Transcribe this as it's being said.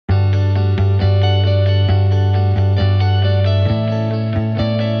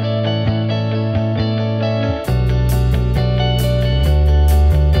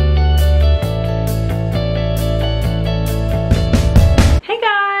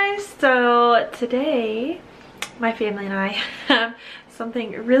So today my family and I have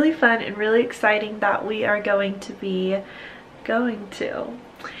something really fun and really exciting that we are going to be going to,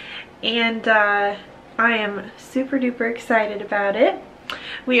 and I am super duper excited about it.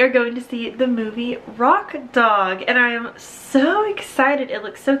 We are going to see the movie Rock Dog, and I am so excited. It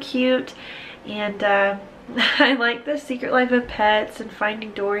looks so cute, and I like The Secret Life of Pets and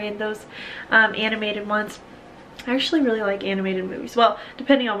Finding Dory and those animated ones. I actually really like animated movies. Well,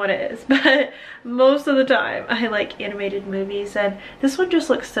 depending on what it is, but most of the time I like animated movies, and this one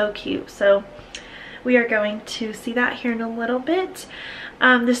just looks so cute. So we are going to see that here in a little bit.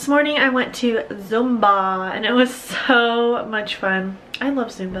 This morning I went to Zumba, and it was so much fun. I love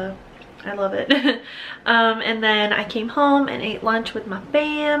Zumba. I love it. And then I came home and ate lunch with my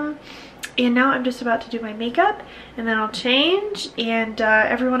fam, and now I'm just about to do my makeup, and then I'll change, and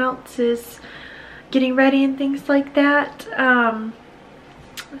everyone else is getting ready and things like that.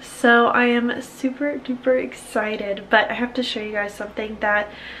 So I am super duper excited, but I have to show you guys something that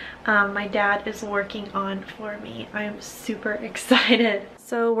my dad is working on for me. I am super excited.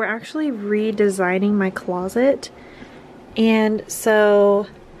 So we're actually redesigning my closet, and so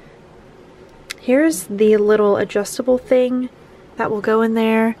here's the little adjustable thing that will go in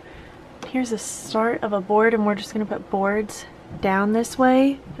there. Here's a start of a board, and we're just going to put boards down this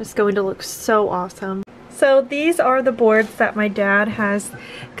way. It's going to look so awesome. So these are the boards that my dad has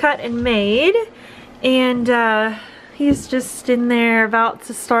cut and made, and he's just in there about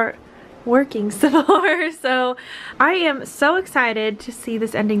to start working some more. So I am so excited to see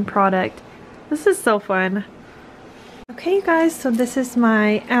this ending product. This is so fun. Okay, you guys, so this is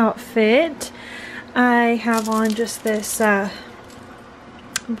my outfit. I have on just this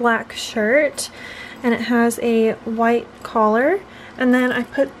black shirt, and it has a white collar, and then I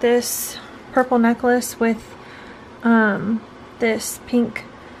put this purple necklace with this pink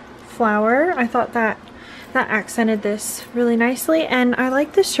flower. I thought that accented this really nicely, and I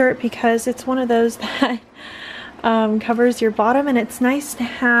like this shirt because it's one of those that covers your bottom, and it's nice to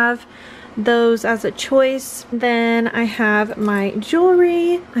have those as a choice. Then I have my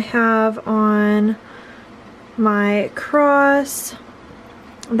jewelry. I have on my cross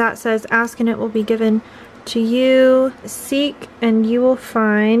that says, "Ask and it will be given to you. Seek and you will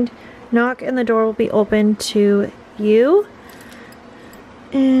find. Knock and the door will be open to you."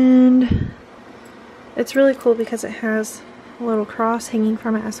 And it's really cool because it has a little cross hanging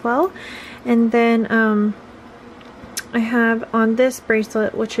from it as well. And then I have on this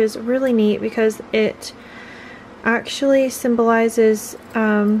bracelet, which is really neat because it actually symbolizes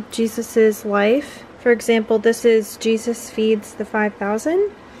Jesus's life. For example, this is Jesus feeds the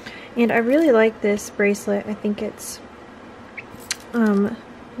 5,000. And I really like this bracelet. I think it's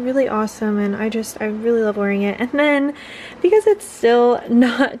really awesome, and I really love wearing it. And then because it's still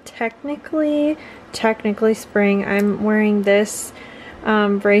not technically spring, I'm wearing this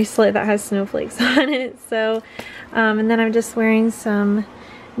bracelet that has snowflakes on it. So and then I'm just wearing some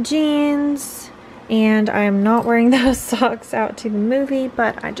jeans, and I am not wearing those socks out to the movie,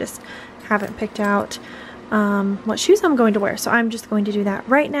 but I just haven't picked out what shoes I'm going to wear, so I'm just going to do that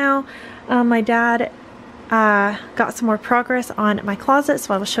right now. My dad got some more progress on my closet,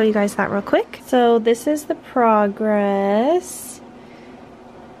 so I will show you guys that real quick. So this is the progress.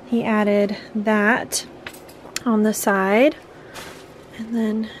 He added that on the side, and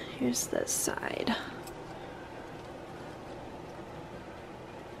then here's this side.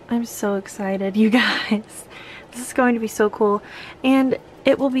 I'm so excited, you guys. This is going to be so cool, and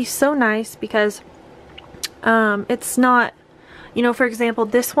it will be so nice because it's not, you know, for example,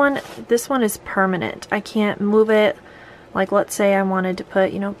 this one is permanent. I can't move it. Like, let's say I wanted to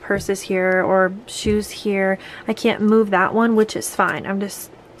put, you know, purses here or shoes here. I can't move that one, which is fine. I'm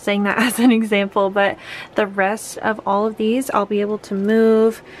just saying that as an example, but the rest of all of these I'll be able to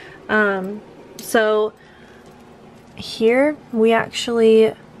move. So here we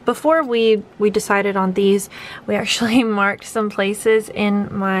actually, before we decided on these, we actually marked some places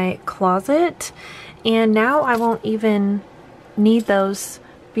in my closet, and now I won't even need those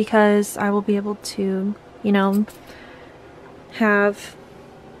because I will be able to, you know, have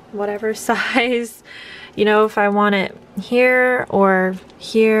whatever size, you know, if I want it here or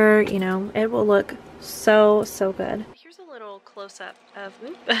here, you know, it will look so good. Here's a little close-up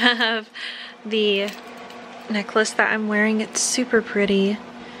of the necklace that I'm wearing. It's super pretty.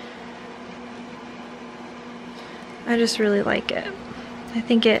 I just really like it. I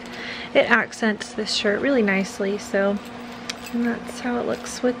think it accents this shirt really nicely, so, and that's how it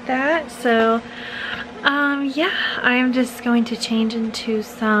looks with that. So yeah, I am just going to change into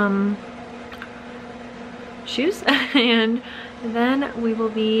some shoes and then we will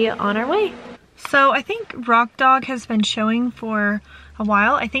be on our way. So I think Rock Dog has been showing for a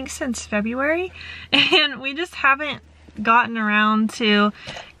while, I think since February, and we just haven't gotten around to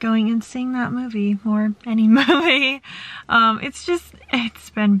going and seeing that movie or any movie. It's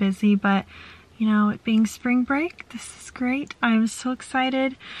been busy, but you know, it being spring break, this is great. I'm so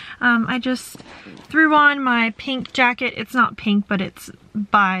excited. I just threw on my pink jacket. It's not pink, but it's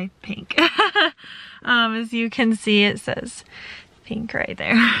by pink. As you can see, it says pink right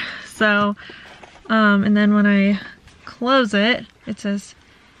there. So, and then when I close it, it says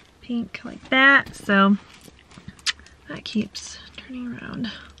pink like that. So that keeps turning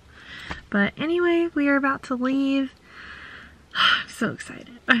around. But anyway, we are about to leave. I'm so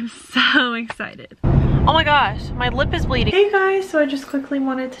excited. I'm so excited. Oh my gosh, my lip is bleeding. Hey guys, so I just quickly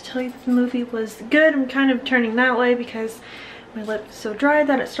wanted to tell you that the movie was good. I'm kind of turning that way because my lip is so dry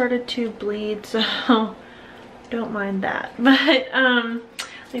that it started to bleed, so don't mind that. But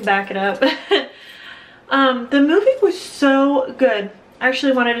let me back it up. The movie was so good. I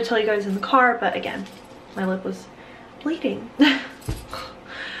actually wanted to tell you guys in the car, but again, my lip was bleeding.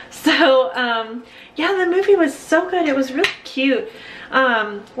 So yeah, the movie was so good. It was really cute.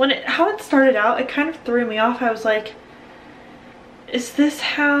 How it started out, it kind of threw me off. I was like, is this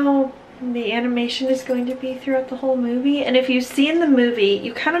how the animation is going to be throughout the whole movie? And if you've seen the movie,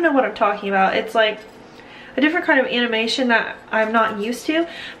 you kind of know what I'm talking about. It's like a different kind of animation that I'm not used to,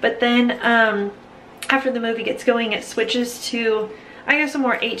 but then after the movie gets going, it switches to, I guess, a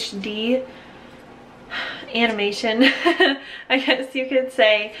more HD animation, I guess you could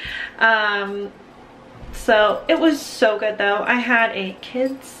say. So it was so good though. I had a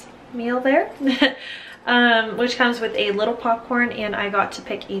kids meal there, which comes with a little popcorn, and I got to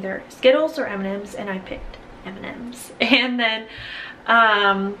pick either Skittles or M&Ms, and I picked M&Ms. And then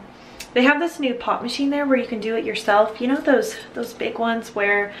they have this new pop machine there where you can do it yourself. You know those big ones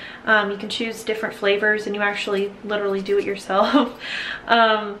where you can choose different flavors and you actually literally do it yourself.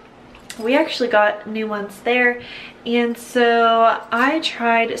 We actually got new ones there, and so I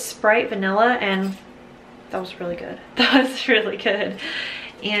tried Sprite Vanilla, and that was really good. That was really good.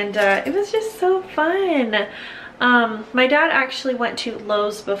 And it was just so fun. My dad actually went to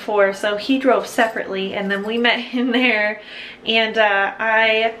Lowe's before, so he drove separately, and then we met in there. And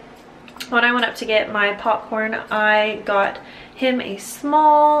when I went up to get my popcorn, I got him a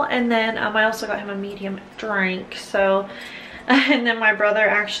small, and then I also got him a medium drink. So, and then my brother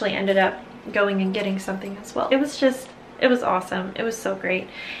actually ended up going and getting something as well. It was awesome. It was so great.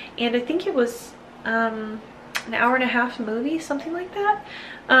 And I think it was an hour-and-a-half movie, something like that.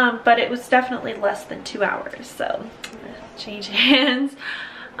 But it was definitely less than 2 hours, so I'm gonna change hands.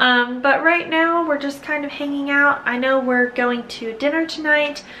 But right now we're just kind of hanging out. I know we're going to dinner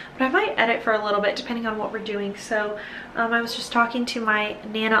tonight, but I might edit for a little bit depending on what we're doing. So I was just talking to my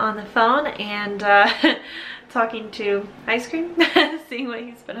Nana on the phone, and talking to Ice Cream, seeing what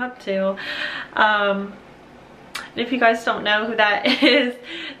he's been up to. If you guys don't know who that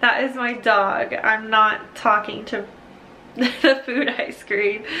is my dog. I'm not talking to the food Ice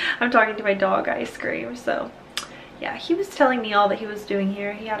Cream. I'm talking to my dog Ice Cream. So yeah, he was telling me all that he was doing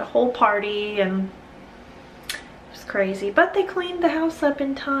here. He had a whole party and it was crazy, but they cleaned the house up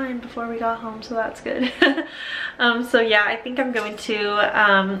in time before we got home, so that's good. So yeah, I think I'm going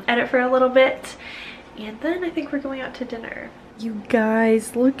to edit for a little bit, and then I think we're going out to dinner. You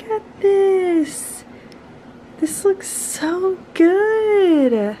guys, look at this. This looks so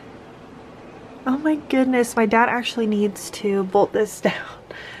good. Oh my goodness, my dad actually needs to bolt this down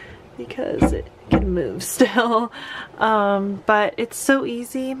because it can move still. But it's so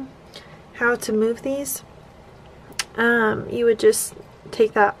easy how to move these. You would just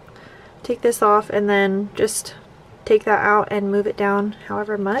take this off and then just take that out and move it down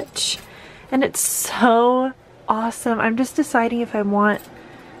however much. And it's so awesome. I'm just deciding if I want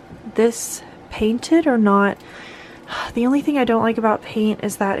this painted or not. The only thing I don't like about paint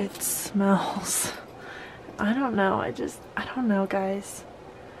is that it smells. I don't know. I don't know, guys.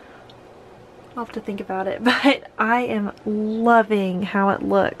 I'll have to think about it, but I am loving how it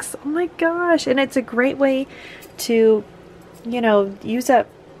looks. Oh my gosh. And it's a great way to, you know, use up,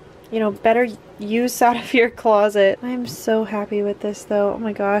 you know, better use out of your closet. I'm so happy with this though. Oh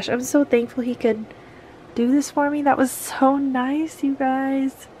my gosh. I'm so thankful he could do this for me. That was so nice, you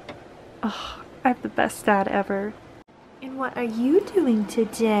guys. Oh, I have the best dad ever. And what are you doing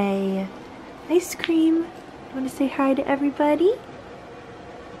today? Ice Cream. Want to say hi to everybody?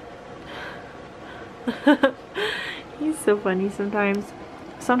 He's so funny sometimes.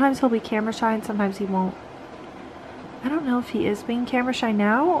 Sometimes he'll be camera shy and sometimes he won't. I don't know if he is being camera shy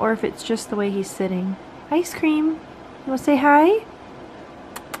now or if it's just the way he's sitting. Ice Cream. wanna say hi? You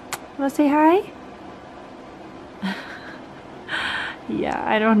wanna say hi? Yeah,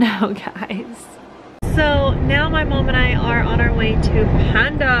 I don't know, guys. So now my mom and I are on our way to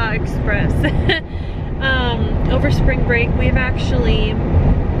Panda Express. Over spring break, we've actually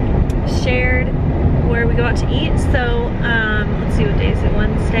shared where we go out to eat. So let's see, what day is it?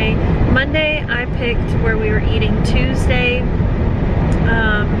 Wednesday. Monday I picked where we were eating. Tuesday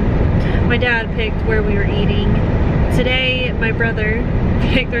my dad picked where we were eating. Today my brother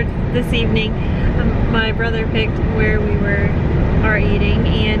picked, or this evening my brother picked where we are eating,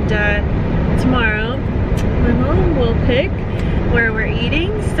 and tomorrow my mom will pick where we're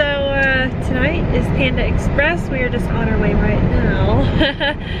eating. So tonight is Panda Express. We are just on our way right now.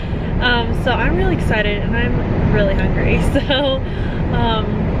 So I'm really excited and I'm really hungry. So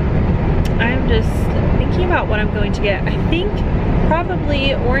I'm just thinking about what I'm going to get. I think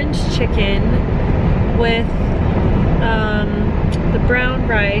probably orange chicken with the brown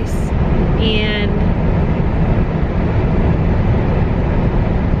rice and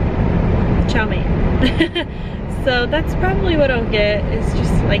chow mein. So that's probably what I'll get. It's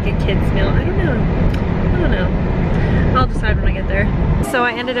just like a kid's meal. I don't know. I'll decide when I get there. So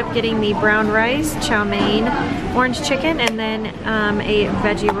I ended up getting the brown rice, chow mein, orange chicken, and then a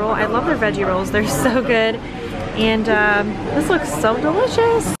veggie roll. I love their veggie rolls. They're so good. And this looks so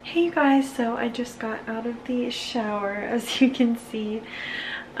delicious. Hey you guys, so I just got out of the shower. As you can see,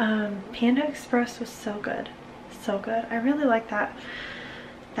 Panda Express was so good. So good. I really like that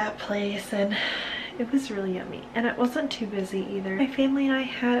place, and it was really yummy, and it wasn't too busy either. My family and I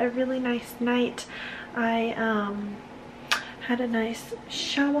had a really nice night. I had a nice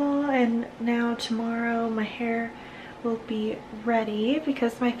shower, and now tomorrow my hair will be ready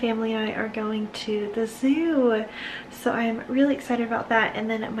because my family and I are going to the zoo. So I'm really excited about that, and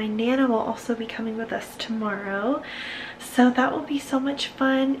then my Nana will also be coming with us tomorrow. So that will be so much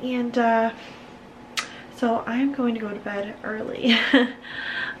fun, and so I'm going to go to bed early.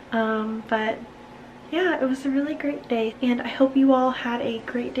 But yeah, it was a really great day, and I hope you all had a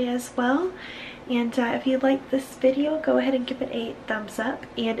great day as well. And if you liked this video, go ahead and give it a thumbs up.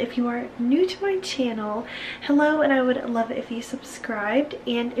 And if you are new to my channel, hello, and I would love it if you subscribed.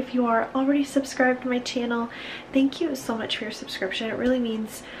 And if you are already subscribed to my channel, thank you so much for your subscription. It really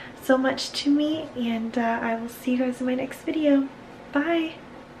means so much to me, and I will see you guys in my next video. Bye!